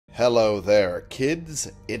Hello there,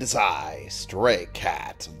 kids. It is I, Stray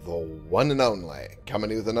Cat, the one and only,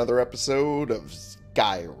 coming with another episode of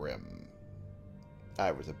Skyrim.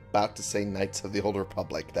 I was about to say Knights of the Old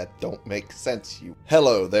Republic. That don't make sense, you.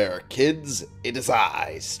 Hello there, kids. It is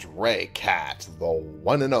I, Stray Cat, the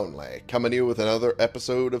one and only, coming to you with another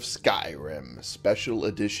episode of Skyrim, Special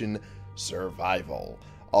Edition Survival.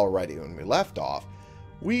 Alrighty, when we left off,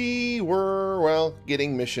 we were, well,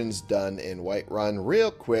 getting missions done in Whiterun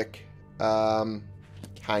real quick.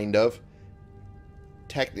 Kind of.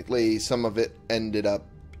 Technically, some of it ended up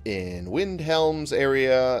in Windhelm's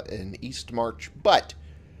area in Eastmarch, but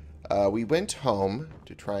we went home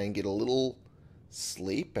to try and get a little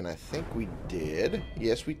sleep, and I think we did.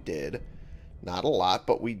 Yes, we did. Not a lot,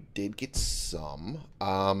 but we did get some.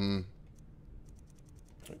 I'm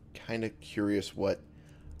kind of curious what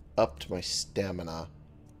upped my stamina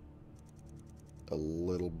a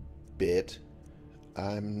little bit.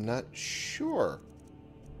 I'm not sure.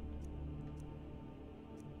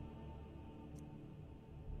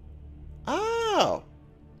 Oh!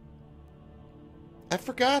 I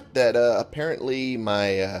forgot that apparently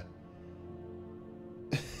my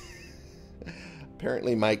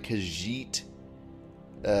apparently my Khajiit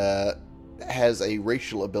has a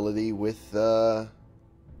racial ability with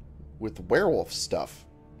werewolf stuff.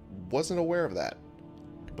 Wasn't aware of that.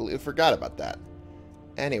 Completely forgot about that.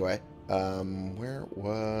 Anyway, where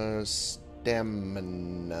was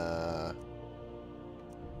stamina?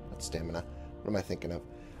 Not stamina. What am I thinking of?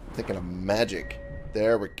 I'm thinking of magic.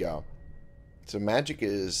 There we go. So magic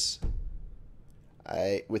is,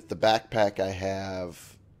 with the backpack I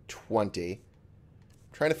have 20. I'm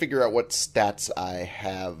trying to figure out what stats I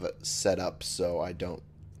have set up so I don't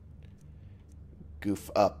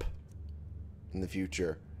goof up in the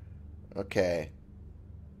future. Okay.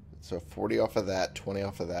 So 40 off of that, 20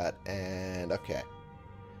 off of that, and okay.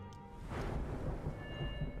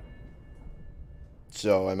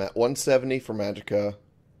 So I'm at 170 for Magicka,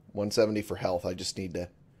 170 for health. I just need to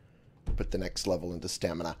put the next level into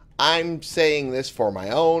stamina. I'm saying this for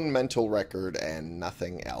my own mental record and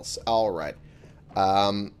nothing else. Alright.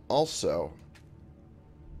 Also,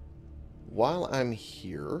 while I'm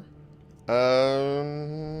here,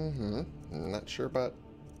 I'm not sure about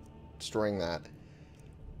destroying that.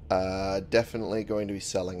 Definitely going to be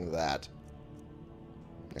selling that.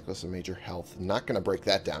 Necklace of Major Health. Not going to break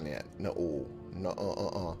that down yet. No.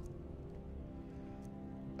 No,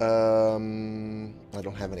 I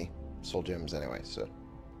don't have any soul gems anyway, so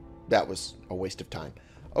that was a waste of time.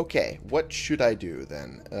 Okay, what should I do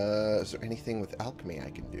then? Is there anything with alchemy I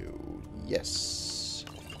can do? Yes.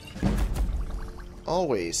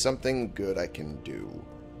 Always something good I can do.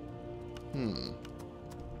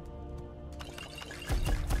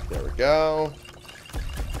 There we go.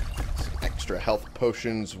 Some extra health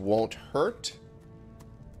potions won't hurt.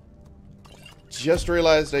 Just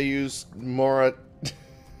realized I used more.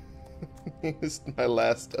 Used my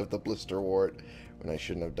last of the blister wart when I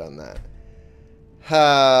shouldn't have done that.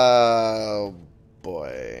 Oh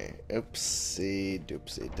boy. Oopsie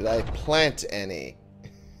doopsie. Did I plant any?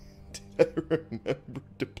 Did I remember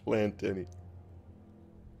to plant any?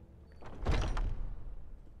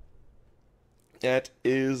 That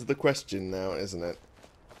is the question now, isn't it?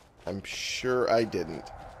 I'm sure I didn't.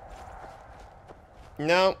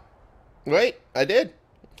 No. Wait, I did.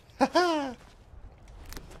 Haha.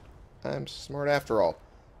 I'm smart after all.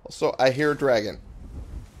 Also, I hear a dragon.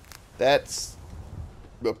 That's...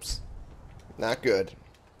 Oops. Not good.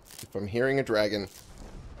 If I'm hearing a dragon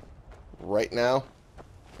right now,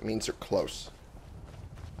 it means they're close.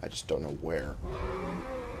 I just don't know where.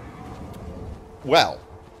 Well,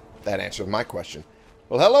 that answers my question.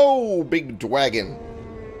 Well, hello, big dragon.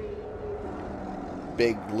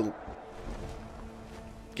 Big little...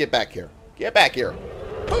 Get back here. Get back here.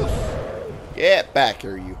 Poof! Get back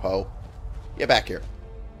here, you ho. Get back here.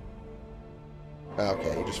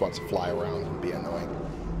 Okay, he just wants to fly around and be annoying.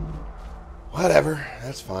 Whatever.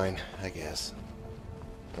 That's fine, I guess.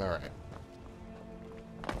 Alright.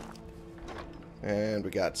 And we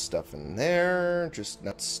got stuff in there. Just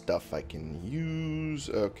not stuff I can use.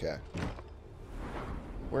 Okay.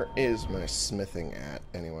 Where is my smithing at,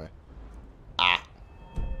 anyway? Ah!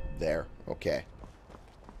 There. Okay.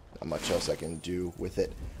 Not much else I can do with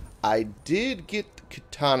it. I did get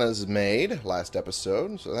katanas made last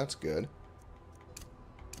episode, so that's good.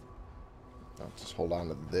 I'll just hold on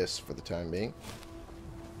to this for the time being.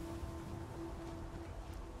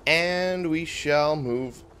 And we shall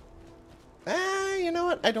move... you know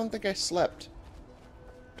what? I don't think I slept.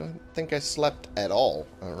 Don't think I slept at all.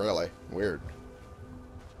 Oh, really? Weird.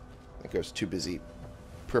 I think I was too busy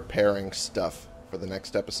preparing stuff for the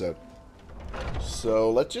next episode.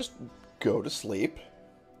 So let's just go to sleep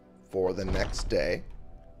for the next day,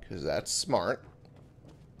 because that's smart.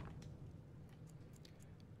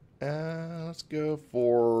 Let's go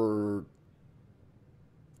for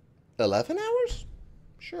 11 hours?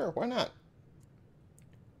 Sure, why not?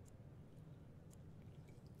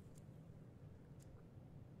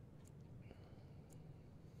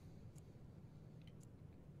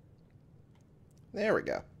 There we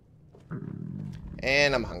go.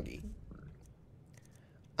 And I'm hungry.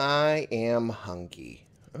 I am hungry.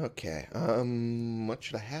 Okay, what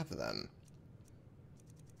should I have then?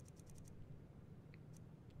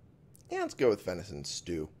 Yeah, let's go with venison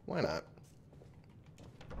stew. Why not?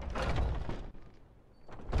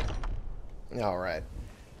 Alright.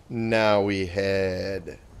 Now we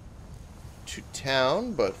head to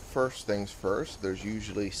town, but first things first, there's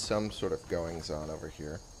usually some sort of goings-on over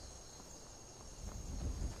here.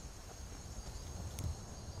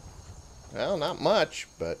 Well, not much,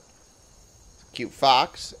 but it's a cute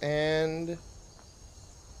fox, and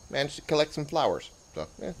managed to collect some flowers. So,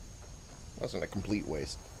 wasn't a complete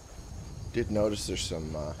waste. Did notice there's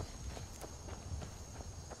some,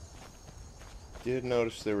 did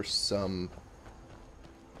notice there were some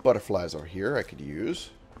butterflies over here I could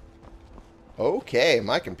use. Okay,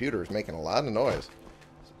 my computer is making a lot of noise.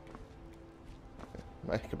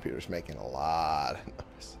 My computer's making a lot of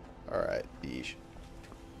noise. Alright, yeesh.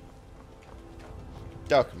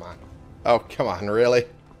 Oh, come on. Oh, come on, really?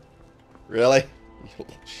 Really? You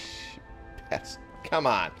little pest. Come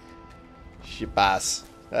on. Shabazz.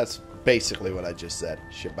 That's basically what I just said.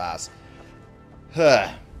 Shabazz.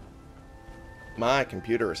 Huh. My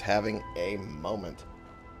computer is having a moment.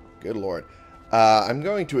 Good lord. I'm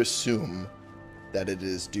going to assume that it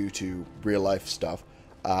is due to real-life stuff.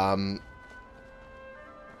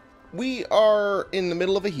 We are in the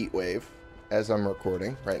middle of a heat wave as I'm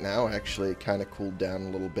recording right now. Actually, it kind of cooled down a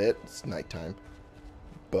little bit. It's nighttime.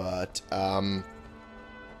 But, my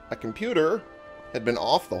computer had been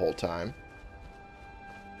off the whole time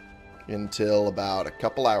until about a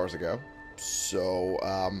couple hours ago. So,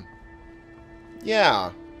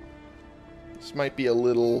 yeah. This might be a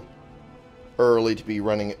little early to be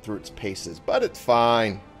running it through its paces, but it's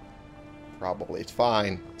fine. Probably. It's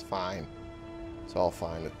fine. It's fine. It's all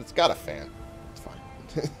fine. It's got a fan. It's fine.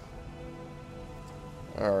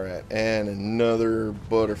 Alright, and another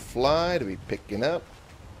butterfly to be picking up.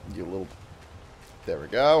 You little... There we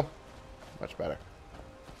go. Much better.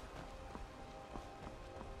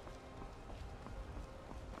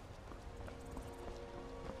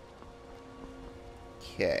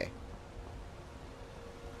 Okay.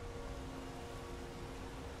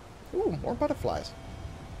 Ooh, more butterflies.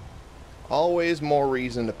 Always more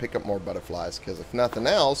reason to pick up more butterflies, because if nothing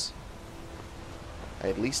else, I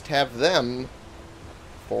at least have them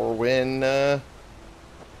for when I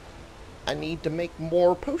need to make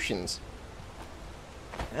more potions.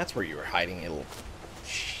 That's where you were hiding, you little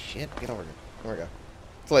shit. Get over here. There we go.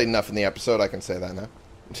 It's late enough in the episode, I can say that now.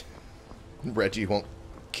 Reggie won't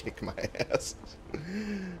kick my ass.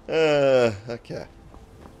 Okay.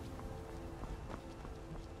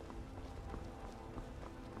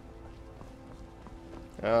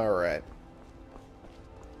 Alright.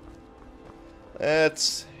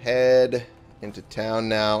 Let's head into town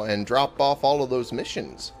now and drop off all of those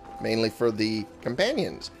missions. Mainly for the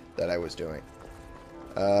companions that I was doing.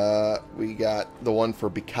 We got the one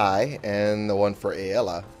for BIKHAI and the one for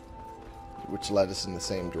Ayala, which led us in the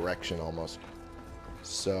same direction almost.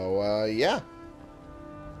 So, yeah.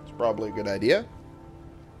 It's probably a good idea.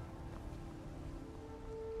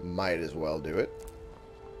 Might as well do it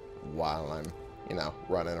while I'm, you know,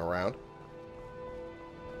 running around.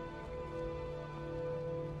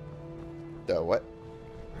 The what?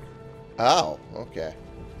 Oh, okay.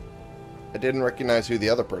 I didn't recognize who the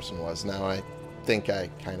other person was. Now I think I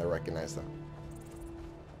kind of recognize them.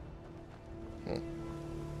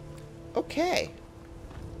 Okay.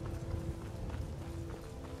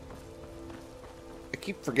 I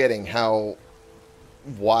keep forgetting how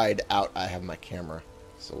wide out I have my camera.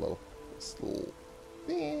 It's a little,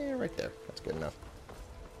 right there. That's good enough.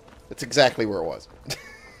 It's exactly where it was.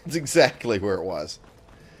 It's exactly where it was.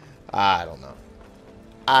 I don't know.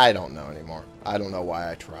 I don't know anymore. I don't know why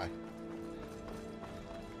I try.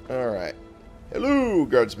 Alright. Hello,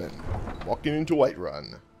 guardsmen. Walking into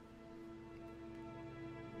Whiterun.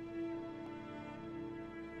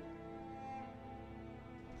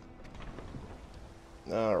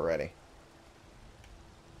 Alrighty.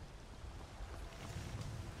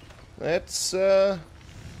 Let's,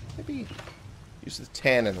 maybe use the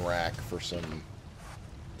tannin rack for some...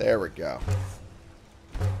 There we go.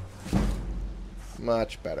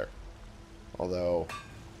 Much better. Although,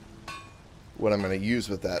 what I'm going to use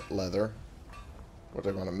with that leather, what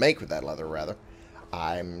I'm going to make with that leather, rather,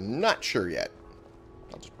 I'm not sure yet.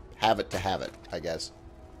 I'll just have it to have it, I guess.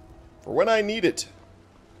 For when I need it.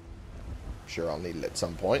 Sure, I'll need it at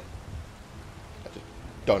some point. I just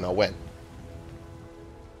don't know when.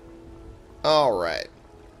 Alright.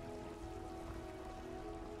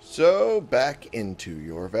 So, back into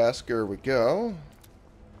Jorrvaskr we go.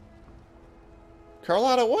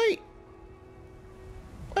 Carlotta, wait!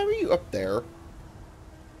 Why were you up there?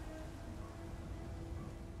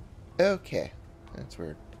 Okay. That's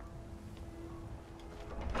weird.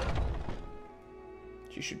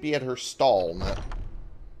 She should be at her stall, not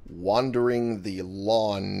wandering the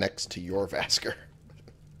lawn next to Jorrvaskr.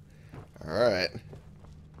 Alright.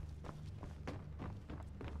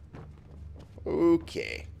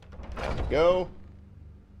 Okay. Time to go.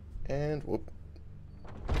 And whoop.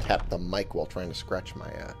 Tap the mic while trying to scratch my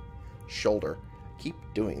shoulder. Keep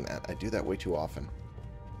doing that. I do that way too often.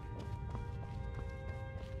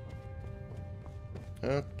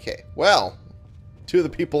 Okay. Well, two of the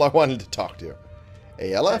people I wanted to talk to.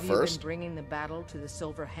 Ayala Have first. you been bringing the battle to the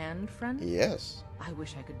Silver Hand, friend? Yes. I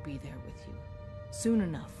wish I could be there with you. Soon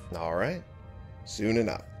enough. All right. Soon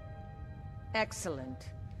enough. Excellent.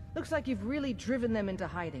 Looks like you've really driven them into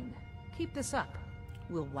hiding. Keep this up.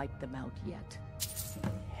 We'll wipe them out yet.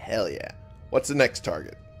 Hell yeah. What's the next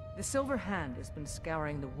target? The Silver Hand has been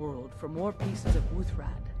scouring the world for more pieces of Wuthrad.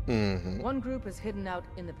 Mm-hmm. One group is hidden out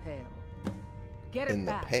in the Pale. Get it In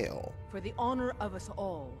the back, Pale. for the honor of us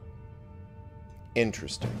all.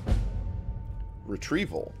 Interesting.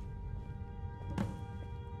 Retrieval.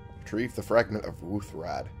 Retrieve the fragment of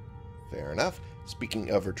Wuthrad. Fair enough.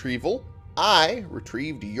 Speaking of retrieval, I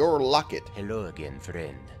retrieved your locket. Hello again,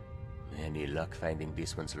 friend. Any luck finding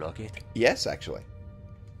this one's locket? Yes, actually.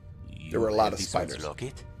 You There were a lot have of this spiders. one's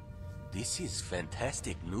locket? This is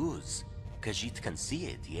fantastic news. Khajiit can see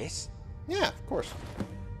it, yes? Yeah, of course.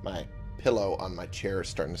 My pillow on my chair is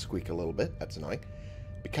starting to squeak a little bit. That's annoying.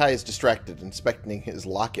 BIKHAI is distracted, inspecting his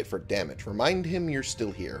locket for damage. Remind him you're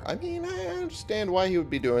still here. I mean, I understand why he would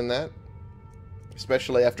be doing that.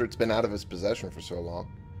 Especially after it's been out of his possession for so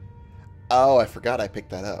long. Oh, I forgot I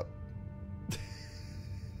picked that up.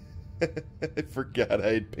 I forgot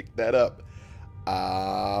I had picked that up.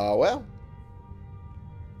 Well.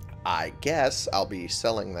 I guess I'll be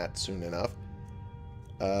selling that soon enough.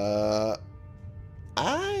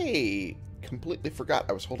 I completely forgot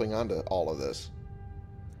I was holding on to all of this.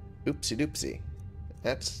 Oopsie doopsie.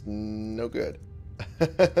 That's no good.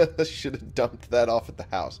 I should have dumped that off at the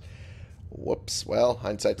house. Whoops. Well,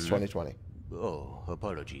 hindsight's 2020. Oh,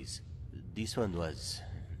 apologies. This one was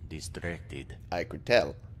distracted. I could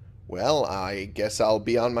tell. Well, I guess I'll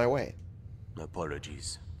be on my way.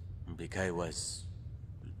 Apologies. BIKHAI was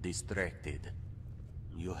distracted.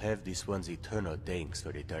 You have this one's eternal thanks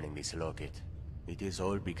for returning this locket. It is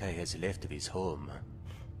all BIKHAI has left of his home.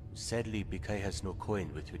 Sadly, BIKHAI has no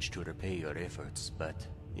coin with which to repay your efforts, but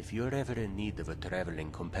if you're ever in need of a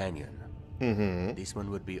traveling companion, this one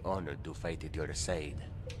would be honored to fight at your side.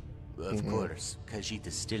 Of course, Khajiit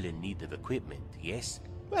is still in need of equipment, yes?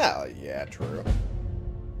 Well, yeah, true.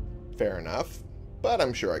 Fair enough. But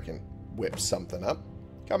I'm sure I can whip something up.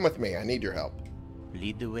 Come with me. I need your help.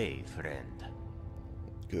 Lead the way, friend.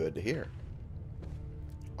 Good to hear.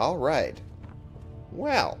 All right.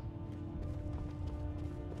 Well.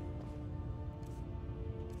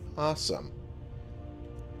 Awesome.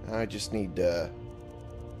 I just need to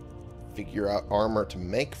figure out armor to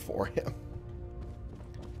make for him.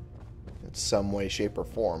 In some way, shape, or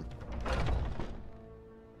form.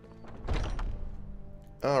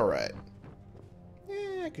 Alright.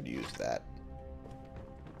 I could use that.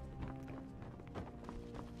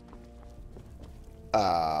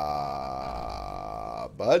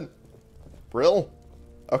 Bud? Brill?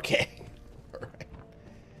 Okay. Alright.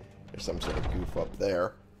 There's some sort of goof up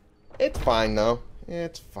there. It's fine, though.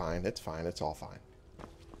 It's fine. It's fine. It's all fine.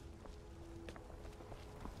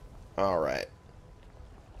 Alright.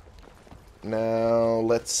 Now,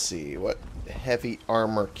 let's see. What heavy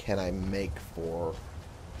armor can I make for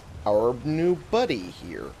our new buddy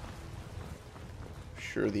here?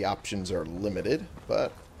 Sure, the options are limited,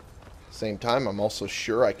 but at the same time, I'm also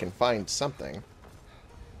sure I can find something.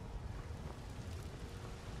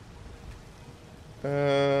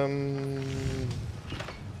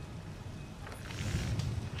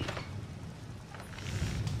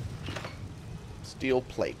 Steel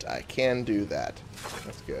plate. I can do that.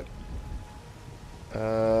 That's good.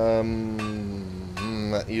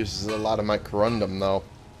 That uses a lot of my corundum, though.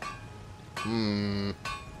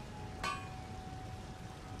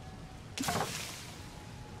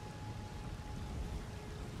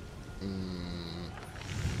 It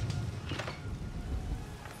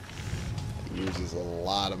uses a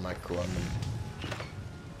lot of my chromium.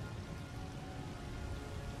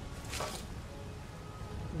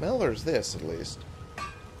 Well, there's this, at least.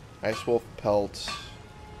 Ice Wolf Pelt.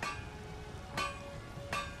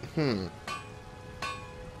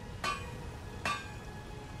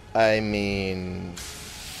 I mean...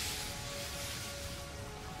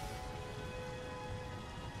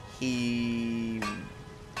 He...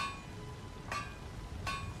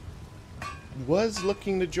 was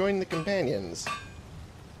looking to join the companions.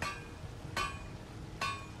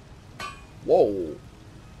 Whoa.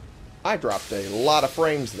 I dropped a lot of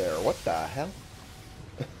frames there. What the hell?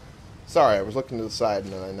 Sorry, I was looking to the side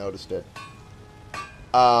and then I noticed it.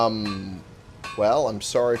 Well, I'm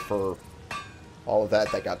sorry for all of that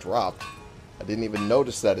got dropped. I didn't even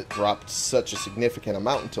notice that it dropped such a significant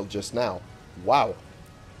amount until just now. Wow.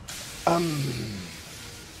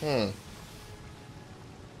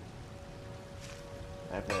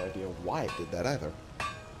 I have no idea why it did that either.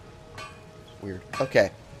 It's weird.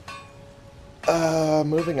 Okay.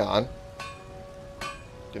 Moving on.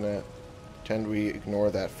 Gonna pretend we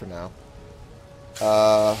ignore that for now.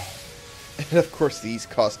 And of course these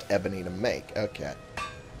cost ebony to make. Okay.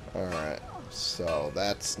 Alright. So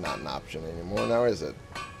that's not an option anymore now, is it?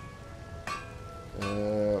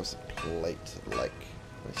 It was a plate, like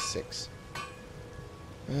 26.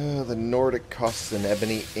 The Nordic costs an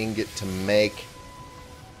ebony ingot to make.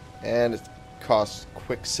 And it costs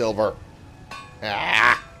quicksilver.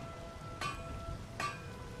 Ah!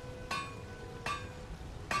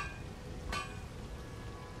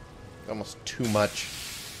 Almost too much.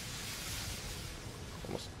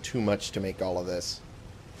 Almost too much to make all of this.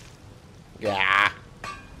 Yeah.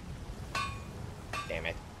 Damn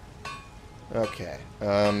it. Okay.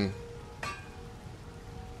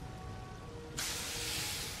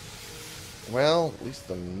 Well, at least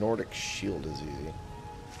the Nordic shield is easy.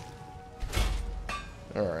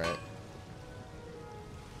 Alright.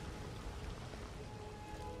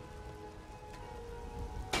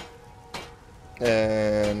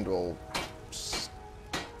 And we'll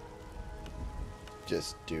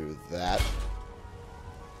just do that.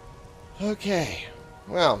 Okay.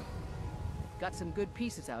 Well. Got some good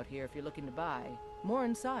pieces out here if you're looking to buy. More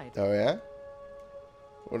inside. Oh, yeah?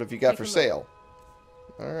 What have you got for sale?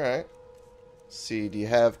 Alright. See, do you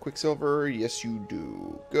have Quicksilver? Yes, you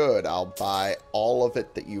do. Good. I'll buy all of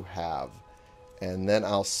it that you have. And then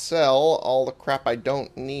I'll sell all the crap I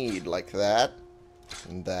don't need, like that.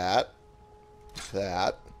 And that.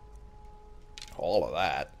 That. All of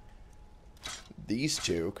that. These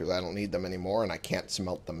two, because I don't need them anymore and I can't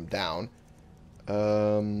smelt them down.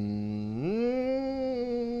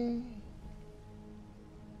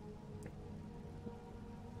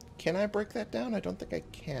 Can I break that down? I don't think I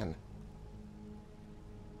can.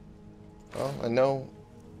 Well, I know...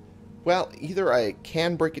 Well, either I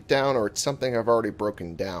can break it down or it's something I've already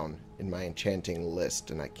broken down in my enchanting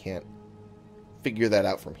list and I can't figure that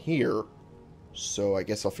out from here. So I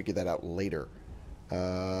guess I'll figure that out later.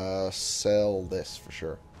 Sell this for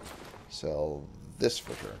sure. Sell this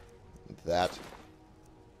for sure. That.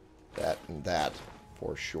 That and that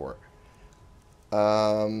for sure. I'm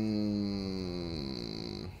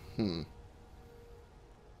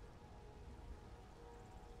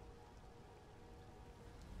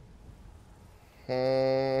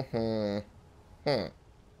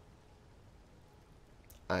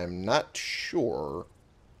not sure.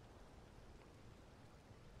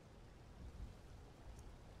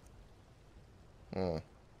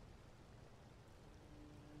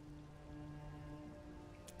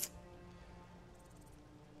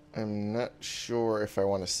 I'm not sure if I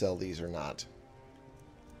want to sell these or not.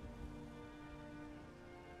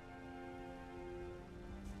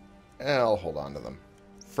 I'll hold on to them.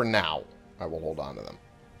 For now, I will hold on to them.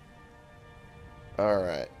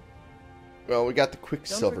 Alright. Well, we got the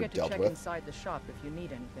Quicksilver dealt with. Don't forget to check inside the shop if you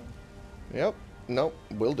need anything. Yep. Nope.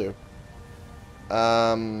 Will do.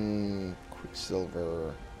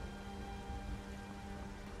 Quicksilver.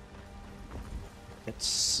 Let's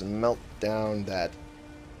smelt down that.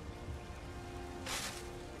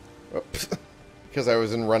 Oops. Because I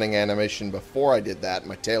was in running animation before I did that,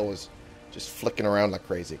 my tail was just flicking around like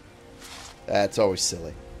crazy. That's always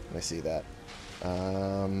silly when I see that.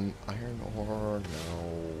 Iron ore,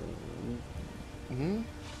 no.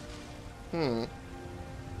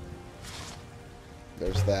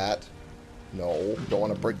 There's that. No, don't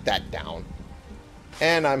want to break that down.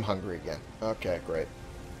 And I'm hungry again. Okay, great.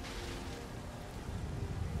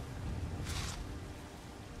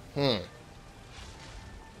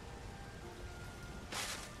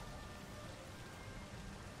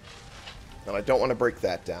 Now, I don't want to break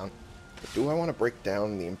that down. But do I want to break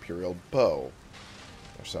down the Imperial bow?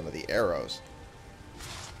 Or some of the arrows?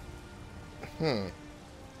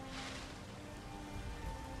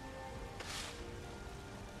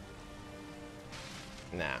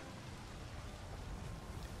 Nah.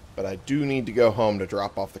 But I do need to go home to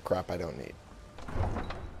drop off the crap I don't need.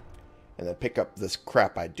 And then pick up this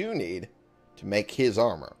crap I do need to make his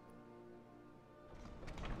armor.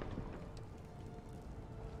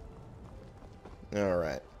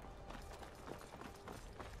 Alright.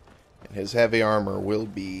 And his heavy armor will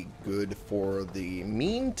be good for the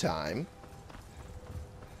meantime.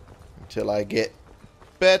 Until I get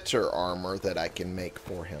better armor that I can make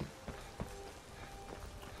for him.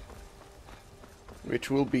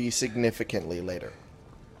 Which will be significantly later.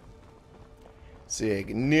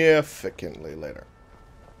 Significantly later.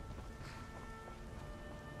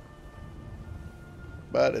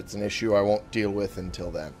 But it's an issue I won't deal with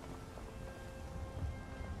until then.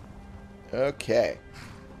 Okay.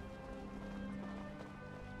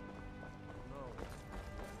 No.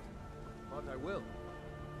 But I will.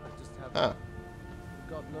 I just haven't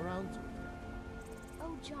gotten around to it.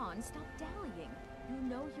 Oh, John, stop dallying. You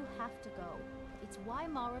know you have to go. It's why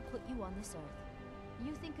Mara put you on this earth.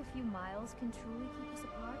 You think a few miles can truly keep us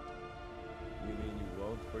apart? You mean you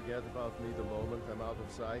won't forget about me the moment I'm out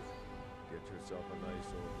of sight? Get yourself a nice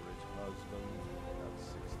old rich husband, have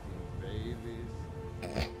 16 babies.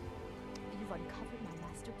 You've uncovered my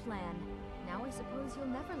master plan. Now I suppose you'll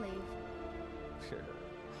never leave.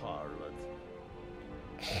 Harlot.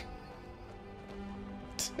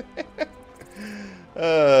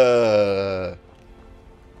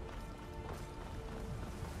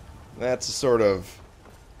 That's a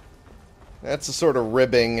sort of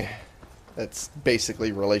ribbing. That's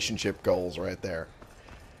basically relationship goals right there.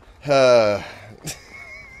 I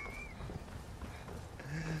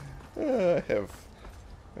have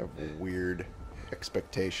weird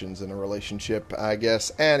expectations in a relationship, I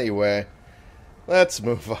guess. Anyway, let's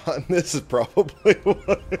move on. This is probably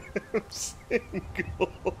why I'm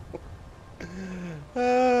single.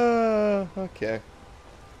 Okay.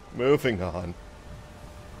 Moving on.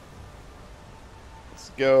 Let's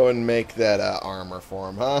go and make that armor for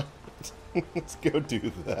him, huh? Let's go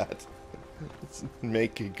do that. Let's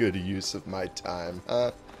make a good use of my time,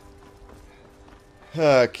 huh?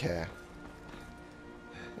 Okay.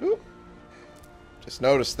 Oop. Just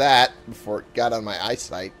noticed that before it got on my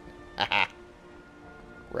eyesight. Haha.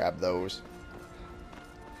 Grab those.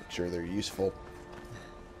 Make sure they're useful.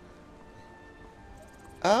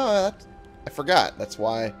 Oh, I forgot. That's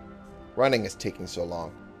why running is taking so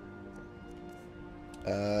long.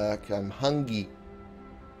 I'm hungry.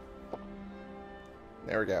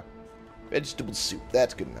 There we go. Vegetable soup.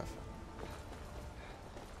 That's good enough.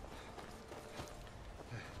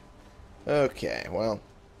 Okay, well.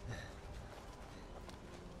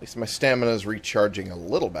 At least my stamina is recharging a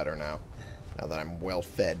little better now. Now that I'm well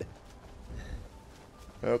fed.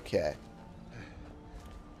 Okay.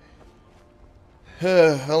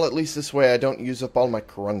 Well, at least this way I don't use up all my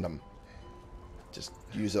corundum. Just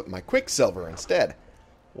use up my quicksilver instead.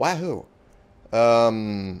 Wahoo.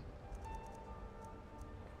 Ow.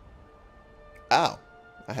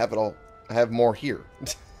 I have it all. I have more here.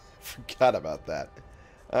 Forgot about that.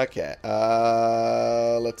 Okay.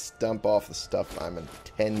 Let's dump off the stuff I'm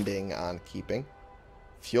intending on keeping.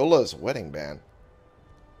 Fiola's wedding band.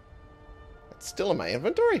 It's still in my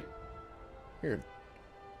inventory? Weird.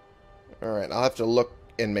 Alright, I'll have to look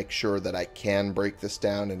and make sure that I can break this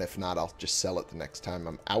down, and if not, I'll just sell it the next time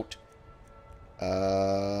I'm out.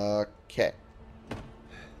 Okay.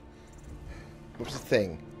 What was the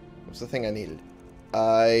thing? What was the thing I needed?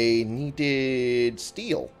 I needed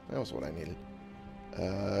steel. That was what I needed.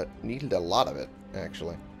 Needed a lot of it,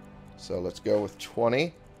 actually. So let's go with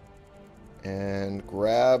 20. And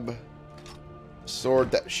grab a sword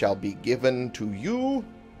that shall be given to you,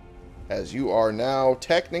 as you are now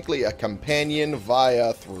technically a companion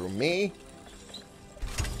via through me.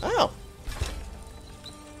 Oh.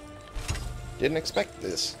 Didn't expect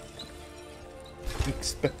this. Didn't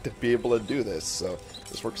expect to be able to do this, so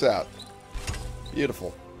this works out.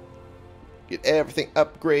 Beautiful. Get everything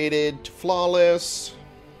upgraded to flawless.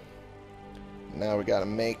 Now we gotta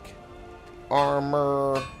make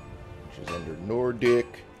armor, which is under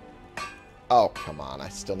Nordic. Oh, come on. I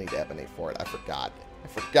still need ebony for it. I forgot. I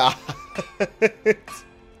forgot.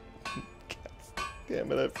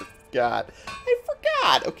 Damn it, I forgot. I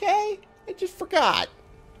forgot, okay? I just forgot.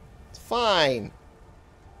 It's fine.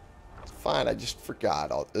 It's fine, I just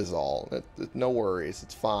forgot, is all. No worries,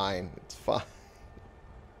 it's fine. It's fine.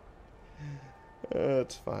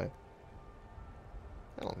 It's fine.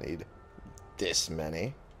 I don't need this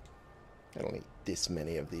many. I don't need this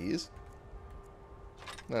many of these.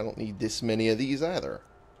 I don't need this many of these either.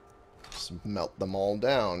 Just melt them all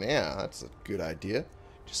down. Yeah, that's a good idea.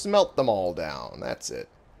 Just melt them all down. That's it.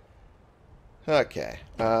 Okay.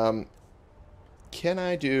 Can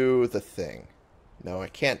I do the thing? No, I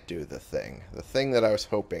can't do the thing. The thing that I was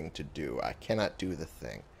hoping to do. I cannot do the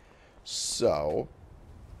thing. So,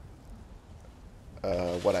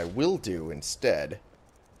 what I will do instead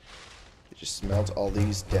is just smelt all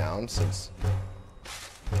these down, since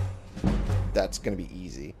that's going to be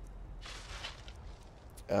easy.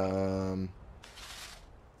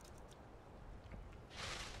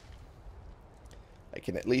 I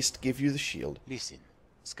can at least give you the shield. Listen,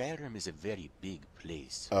 Skyrim is a very big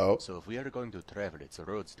place. Oh. So if we are going to travel its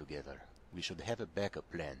roads together, we should have a backup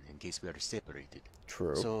plan in case we are separated.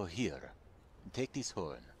 True. So here, take this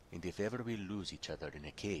horn, and if ever we lose each other in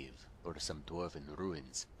a cave, or some dwarven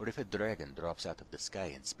ruins, or if a dragon drops out of the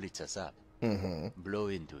sky and splits us up, blow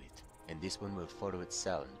into it, and this one will follow its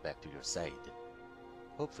sound back to your side.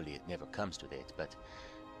 Hopefully it never comes to that, but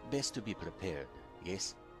best to be prepared,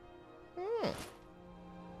 yes?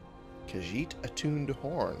 Khajiit attuned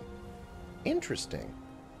horn. Interesting.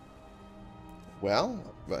 Well,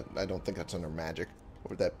 but I don't think that's under magic. What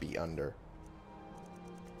would that be under?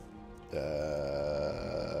 There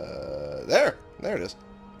it is.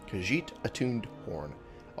 Khajiit attuned horn.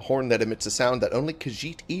 A horn that emits a sound that only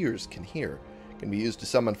Khajiit ears can hear. Can be used to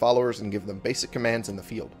summon followers and give them basic commands in the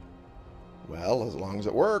field. Well, as long as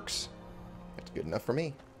it works, that's good enough for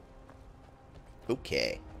me.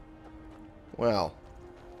 Okay. Well,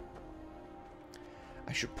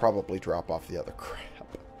 I should probably drop off the other crap.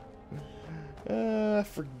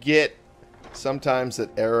 Forget sometimes that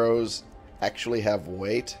arrows actually have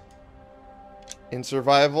weight in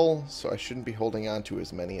survival, so I shouldn't be holding on to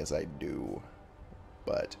as many as I do.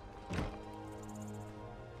 But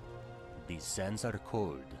These sands are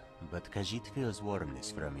cold, but Khajiit feels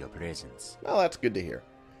warmness from your presence. well, that's good to hear.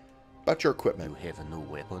 About your equipment. You have a new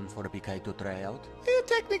weapon for BIKHAI to try out? Yeah,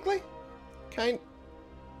 technically. Kinda.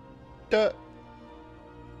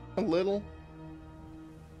 A little.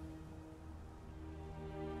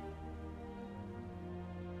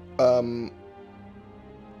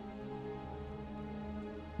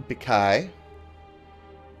 BIKHAI,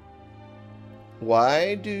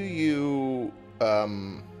 why do you, have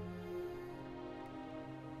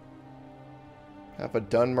a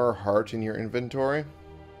Dunmer heart in your inventory?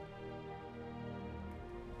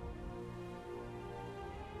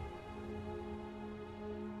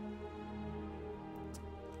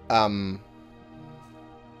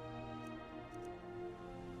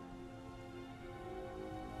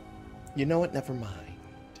 You know what? Never mind.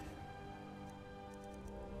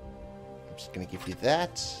 I'm just gonna give you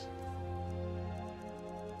that.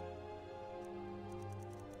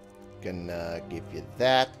 Gonna give you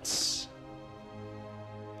that.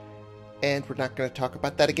 And we're not gonna talk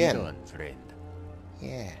about that again. Lead on, friend.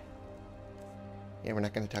 Yeah. Yeah, we're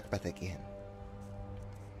not gonna talk about that again.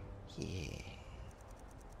 Yeah.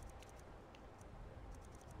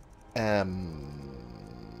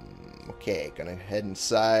 Okay, gonna head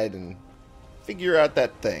inside and figure out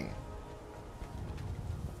that thing.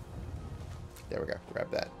 There we go,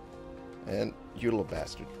 grab that. And you little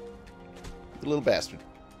bastard. You little bastard.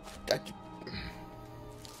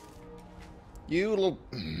 You little...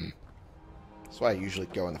 That's why I usually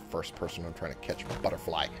go in the first person when I'm trying to catch a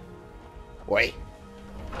butterfly. Wait.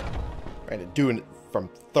 Trying to do it from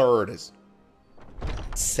third is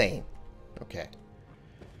insane. Okay.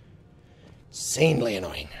 Insanely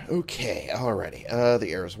annoying. Okay, alrighty.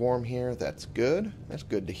 The air is warm here. That's good. That's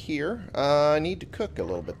good to hear. I need to cook a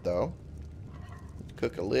little bit, though.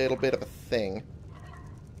 Cook a little bit of a thing.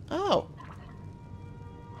 Oh.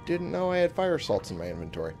 Didn't know I had fire salts in my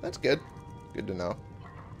inventory. That's good. Good to know.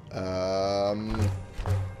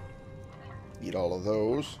 Eat all of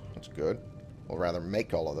those. That's good. Or rather,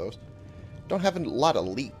 make all of those. Don't have a lot of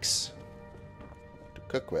leeks to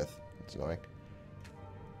cook with. That's annoying.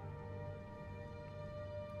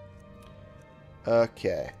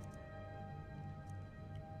 Okay.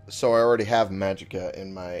 So I already have Magicka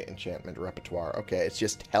in my enchantment repertoire. Okay, it's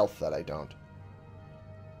just health that I don't.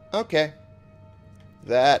 Okay.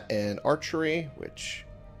 That and archery, which...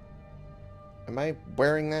 Am I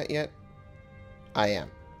wearing that yet? I am.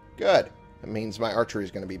 Good. That means my archery is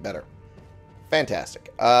going to be better.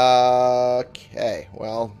 Fantastic. Okay.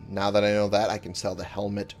 Well, now that I know that, I can sell the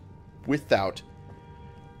helmet without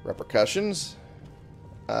repercussions.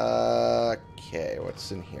 Okay,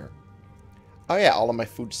 what's in here? Oh yeah, all of my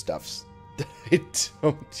foodstuffs that I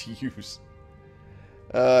don't use.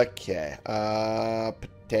 Okay.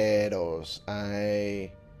 Potatoes.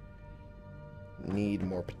 I need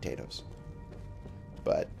more potatoes.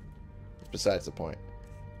 But besides the point.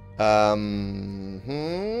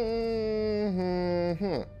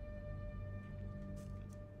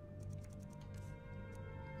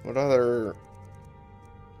 What other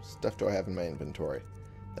stuff do I have in my inventory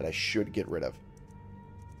that I should get rid of?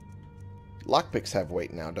 Lockpicks have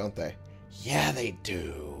weight now, don't they? Yeah, they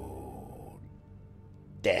do.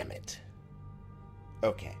 Damn it.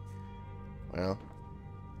 Okay. Well,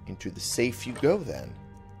 into the safe you go then.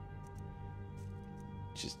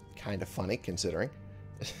 Which is kind of funny, considering.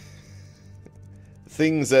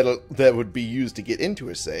 Things that would be used to get into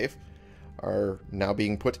a safe are now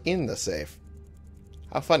being put in the safe.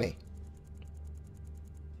 How funny.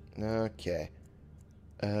 Okay.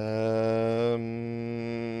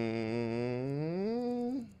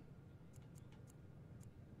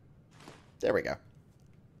 There we go.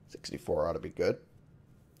 64 ought to be good.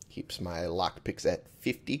 Keeps my lockpicks at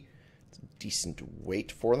 50. It's a decent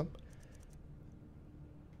weight for them.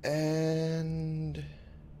 And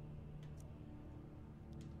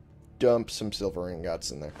dump some silver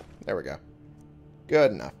ingots in there. There we go.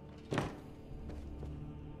 Good enough.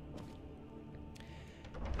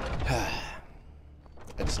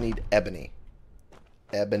 I just need ebony.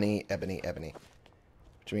 Ebony.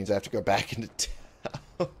 Which means I have to go back into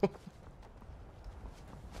town.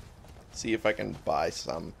 See if I can buy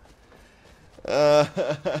some. This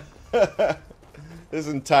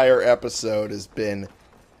entire episode has been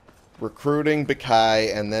recruiting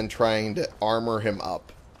BIKHAI and then trying to armor him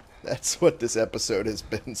up. That's what this episode has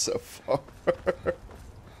been so far.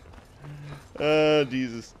 Oh,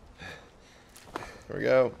 Jesus. There we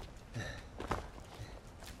go.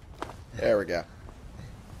 There we go.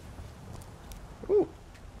 Ooh.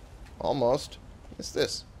 Almost. What's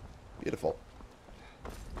this? Beautiful.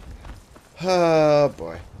 Oh,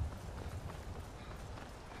 boy.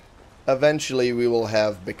 Eventually, we will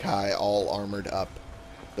have BIKHAI all armored up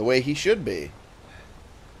the way he should be.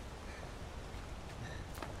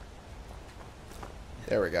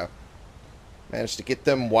 There we go. Managed to get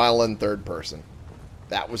them while in third person.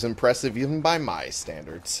 That was impressive even by my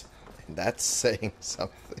standards. And that's saying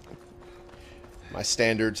something. My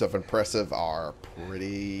standards of impressive are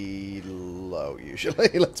pretty low, usually.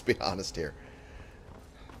 Let's be honest here.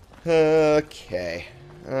 Okay.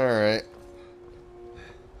 Alright.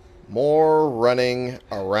 More running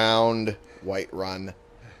around Whiterun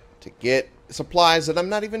to get supplies that I'm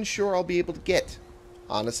not even sure I'll be able to get.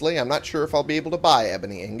 Honestly, I'm not sure if I'll be able to buy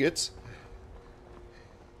ebony ingots.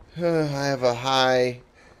 I have a high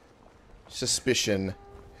suspicion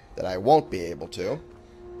that I won't be able to.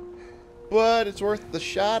 But it's worth the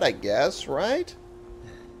shot, I guess, right?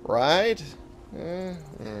 Right? Meh.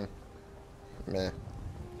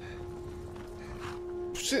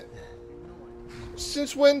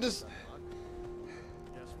 Since when does...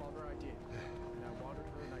 Yes, Father, I did. And I watered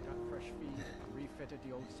her and I got fresh feed and refitted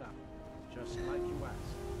the old saddle. Just like you asked. Is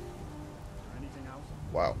there anything else?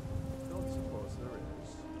 Wow. Don't suppose there is.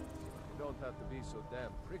 You don't have to be so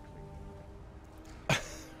damn prickly.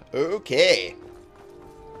 Okay.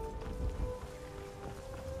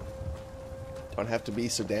 Don't have to be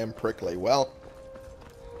so damn prickly. Well,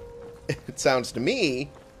 it sounds to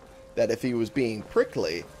me that if he was being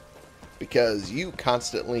prickly, because you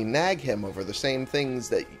constantly nag him over the same things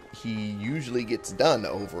that he usually gets done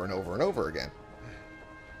over and over and over again.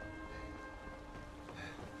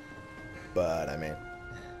 But, I mean,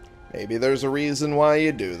 maybe there's a reason why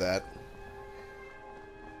you do that.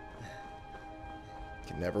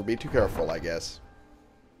 Can never be too careful, I guess.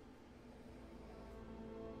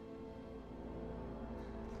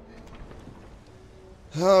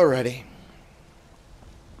 Alrighty.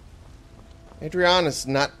 Adrian is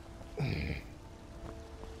not...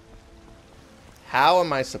 How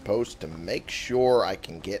am I supposed to make sure I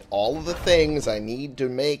can get all of the things I need to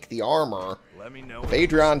make the armor? Let me know If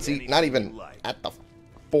Adrian's not even at the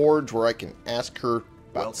forge where I can ask her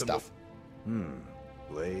about stuff.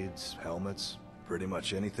 Blades, helmets, pretty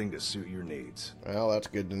much anything to suit your needs. Well, that's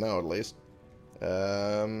good to know, at least.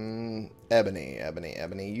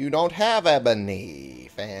 Ebony. You don't have ebony.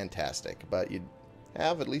 Fantastic. But you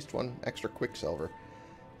have at least one extra quicksilver.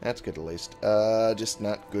 That's good, at least. Just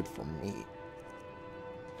not good for me.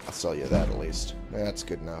 I'll sell you that, at least. That's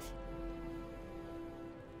good enough.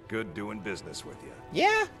 Good doing business with you.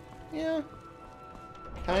 Yeah.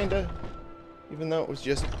 Kinda. Even though it was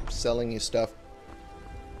just selling you stuff.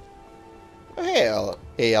 Oh, hey, Ella.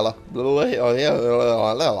 Hey, Ella.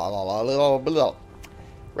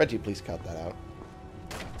 Reggie, please cut that out.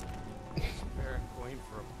 Fair coin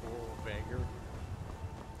for a poor beggar.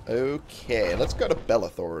 Okay, let's go to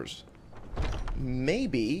Bellathor's.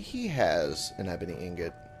 Maybe he has an ebony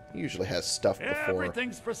ingot. He usually has stuff before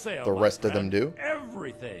Everything's for sale, the my rest of them friend. do.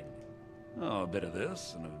 Everything. Oh, a bit of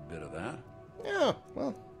this and a bit of that. Yeah,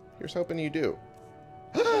 well, here's hoping you do.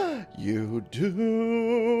 You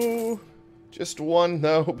do. Just one,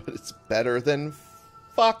 though, but it's better than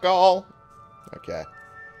fuck all. Okay.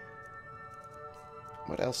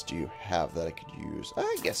 What else do you have that I could use?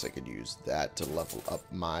 I guess I could use that to level up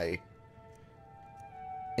my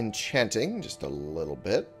enchanting just a little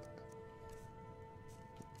bit.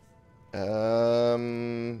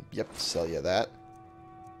 Yep, sell you that.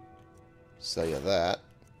 Sell you that.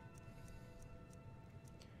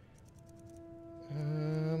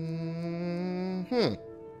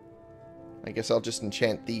 I guess I'll just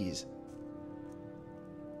enchant these.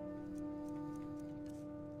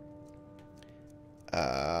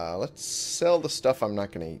 Let's sell the stuff I'm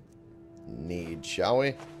not going to need, shall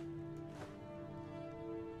we?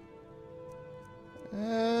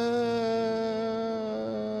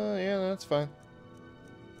 Yeah, that's fine.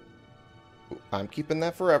 Ooh, I'm keeping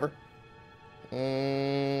that forever.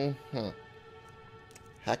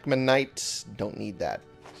 Hackmanite, don't need that.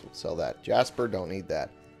 So we'll sell that. Jasper, don't need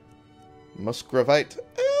that. Musgravite,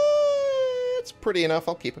 it's pretty enough,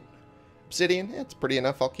 I'll keep it. Obsidian, it's pretty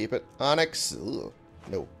enough, I'll keep it. Onyx, ugh,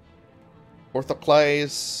 no.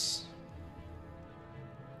 Orthoclase,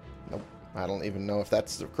 nope. I don't even know if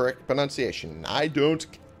that's the correct pronunciation. I don't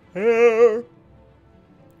care.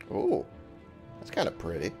 Oh, that's kind of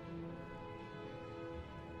pretty.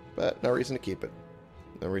 But no reason to keep it.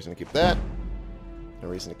 No reason to keep that. No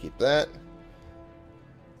reason to keep that.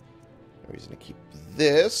 No reason to keep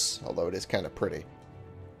this, although it is kind of pretty.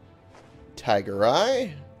 Tiger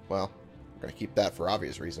Eye. Well, we're going to keep that for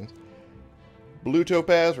obvious reasons. Blue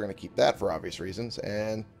Topaz, we're going to keep that for obvious reasons.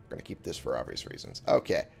 And we're going to keep this for obvious reasons.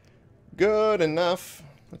 Okay. Good enough.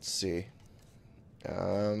 Let's see. Yeah.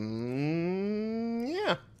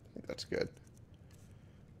 I think that's good.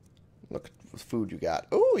 Look at the food you got.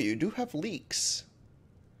 Oh, you do have leeks.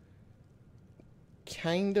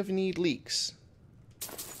 Kind of need leeks.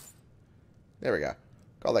 There we go.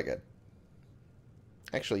 Call that good.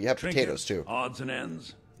 Actually, you have potatoes too. Odds and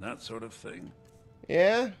ends, that sort of thing.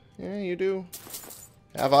 Yeah, you do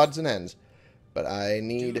have odds and ends. But I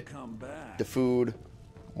need the food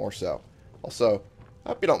more so. Also, I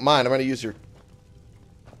hope you don't mind. I'm going to use your...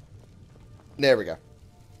 There we go.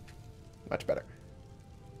 Much better.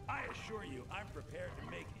 I assure you, I'm prepared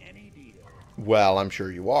to make any deal. Well, I'm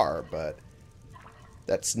sure you are, but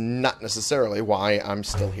that's not necessarily why I'm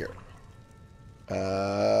still here.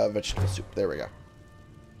 Vegetable soup. There we go.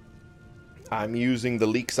 I'm using the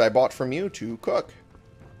leeks I bought from you to cook.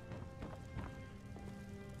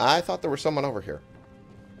 I thought there was someone over here.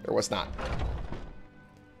 There was not.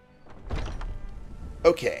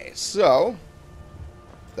 Okay, so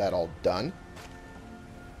that all done.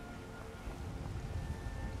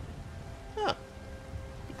 Ah,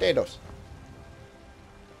 potatoes.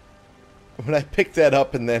 When I picked that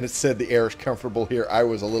up and then it said the air is comfortable here, I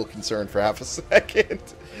was a little concerned for half a second.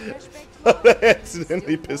 I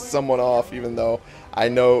accidentally pissed someone off, even though I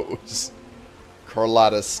know it was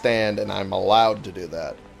Carlotta's stand and I'm allowed to do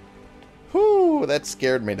that. Whew, that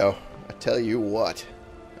scared me though. I tell you what.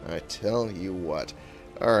 I tell you what.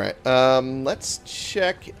 Alright, let's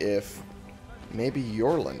check if maybe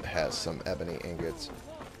Yorland has some ebony ingots.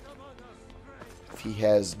 If he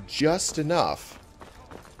has just enough.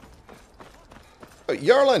 Oh,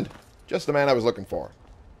 Yorland! Just the man I was looking for.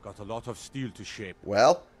 Got a lot of steel to shape.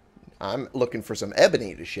 Well, I'm looking for some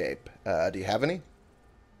ebony to shape. Do you have any?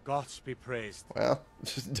 Gods be praised. Well,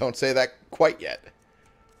 just don't say that quite yet.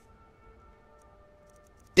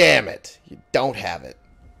 Damn it! You don't have it.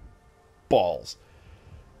 Balls.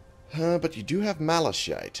 But you do have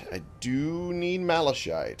malachite. I do need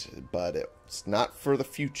malachite, but it's not for the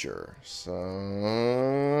future.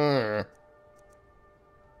 So...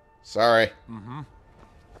 Sorry.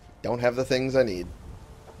 Don't have the things I need.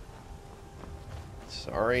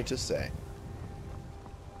 Sorry to say.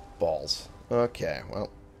 Balls. Okay, well.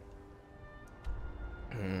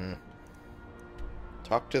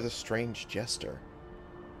 Talk to the strange jester.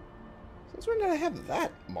 Since when did I have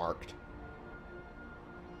that marked?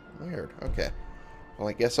 Weird. Okay. Well,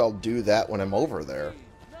 I guess I'll do that when I'm over there.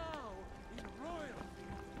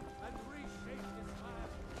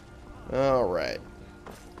 Alright.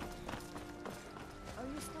 Are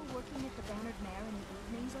you still working at the Bannered Mare in the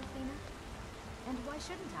evenings, Athena? And why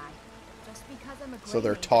shouldn't I? Just because I'm a So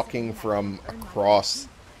they're grey talking doesn't mean I from can't earn my across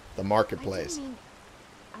living. the I marketplace. didn't mean...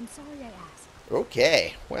 I'm sorry I asked.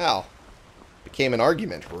 Okay, well, became an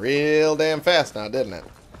argument real damn fast now, didn't it?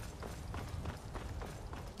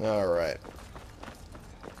 Alright.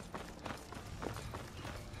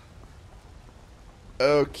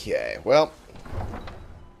 Okay, well.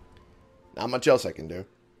 Not much else I can do.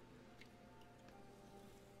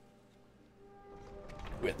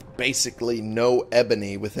 With basically no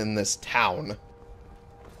ebony within this town.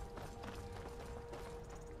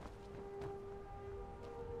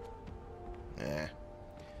 The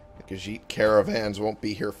Khajiit caravans won't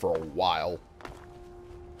be here for a while.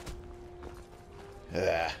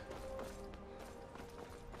 I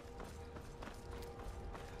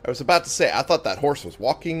was about to say, I thought that horse was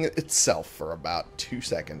walking itself for about 2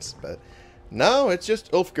 seconds, but no, it's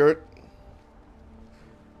just Ulfgert.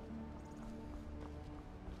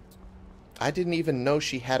 I didn't even know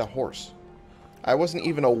she had a horse. I wasn't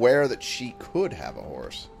even aware that she could have a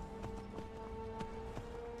horse.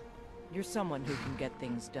 You're someone who can get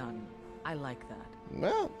things done. I like that.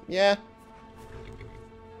 Well, yeah.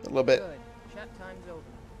 A little bit. Good. Chat time's over.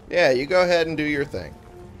 Yeah, you go ahead and do your thing.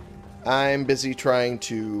 I'm busy trying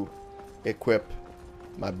to equip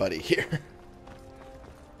my buddy here.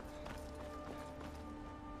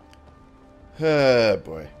 Oh,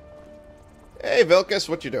 boy. Hey, Vilkas,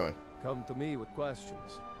 what you doing? Come to me with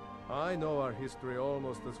questions. I know our history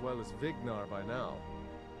almost as well as Vignar by now.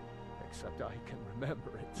 Except I can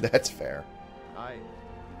remember it. That's fair.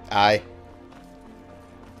 I...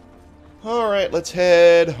 Alright, let's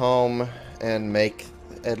head home and make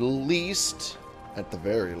at least, at the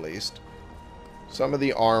very least, some of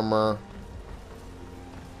the armor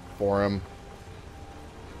for him.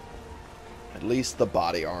 At least the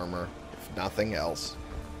body armor, if nothing else.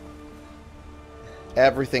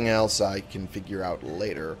 Everything else I can figure out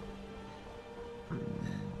later.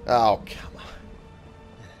 Oh, come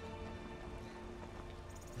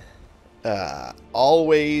on.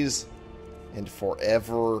 Always and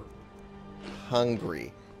forever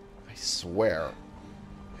hungry. I swear.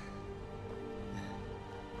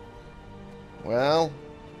 Well,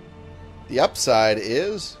 the upside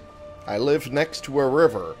is I live next to a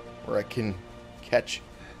river where I can catch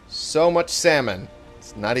so much salmon.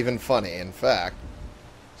 It's not even funny, in fact.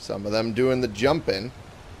 Some of them doing the jumping.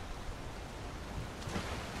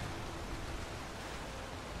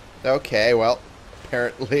 Okay, well,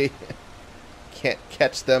 apparently can't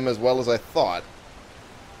catch them as well as I thought.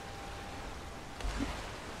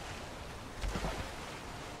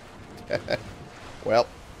 Well,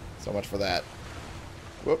 so much for that.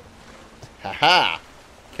 Whoop. Ha-ha!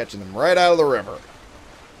 Catching them right out of the river.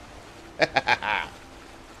 Ha-ha-ha!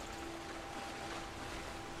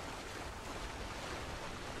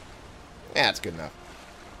 That's good enough.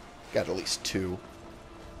 Got at least 2.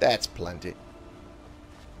 That's plenty.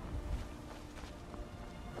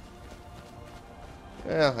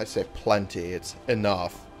 Well, I say plenty. It's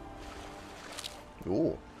enough.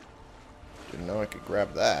 Ooh. Didn't know I could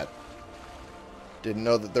grab that. Didn't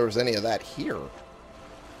know that there was any of that here. Well,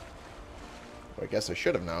 I guess I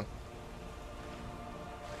should have known.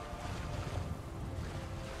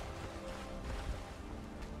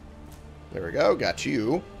 There we go. Got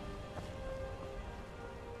you.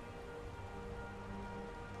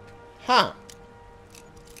 Huh.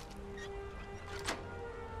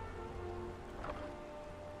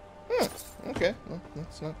 Okay. Well,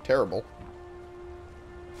 that's not terrible.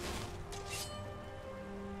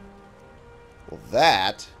 Well,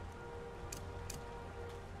 that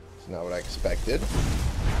is not what I expected.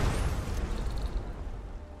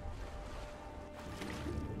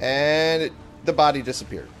 And the body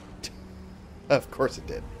disappeared. Of course it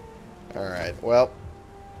did. Alright, well.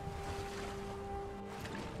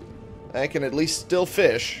 I can at least still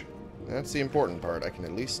fish. That's the important part. I can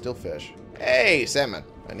at least still fish. Hey, salmon.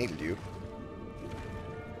 I needed you.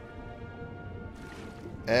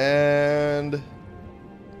 And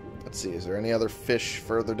let's see, is there any other fish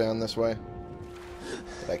further down this way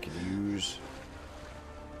that I could use?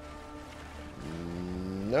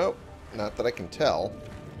 Nope, not that I can tell.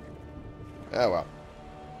 Oh well.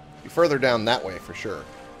 Be further down that way for sure.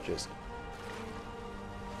 Just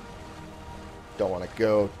don't want to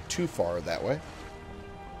go too far that way.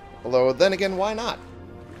 Although, then again, why not?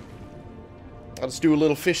 I'll just do a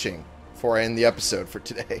little fishing before I end the episode for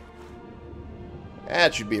today.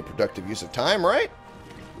 That should be a productive use of time, right?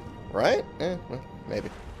 Right? Well, maybe.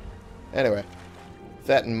 Anyway, with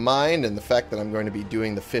that in mind and the fact that I'm going to be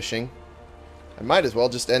doing the fishing, I might as well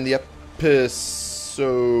just end the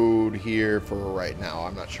episode here for right now.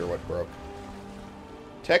 I'm not sure what broke.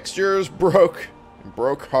 Textures broke.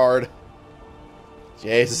 Broke hard.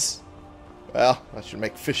 Jesus. Well, that should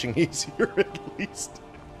make fishing easier at least.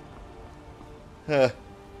 Yeah,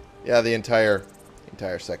 the entire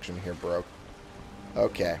section here broke.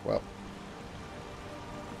 Okay, well.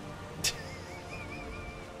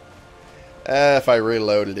 If I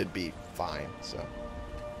reloaded, it'd be fine, so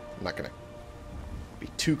I'm not gonna be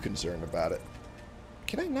too concerned about it.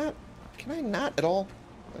 Can I not? Can I not at all?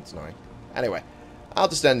 That's annoying. Anyway, I'll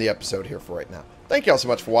just end the episode here for right now. Thank you all so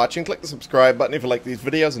much for watching. Click the subscribe button if you like these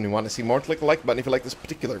videos and you want to see more. Click the like button if you like this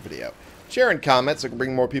particular video. Share and comment so we can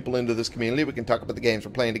bring more people into this community. We can talk about the games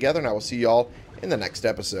we're playing together, and I will see you all in the next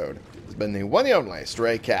episode. This has been the one and only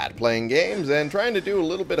Stray Cat, playing games and trying to do a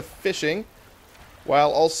little bit of fishing,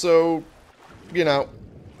 while also, you know,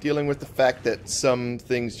 dealing with the fact that some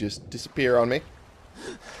things just disappear on me.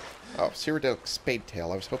 Oh, Cyrodiil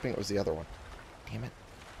Spadetail. I was hoping it was the other one. Damn it.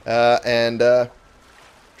 And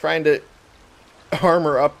trying to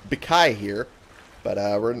armor up BIKHAI here, but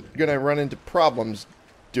we're going to run into problems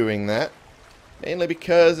doing that. Mainly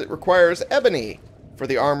because it requires ebony for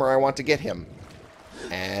the armor I want to get him.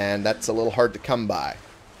 And that's a little hard to come by.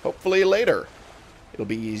 Hopefully later it'll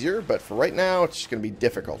be easier, but for right now it's just going to be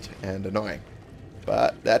difficult and annoying.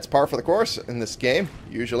 But that's par for the course in this game,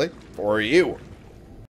 usually, for you.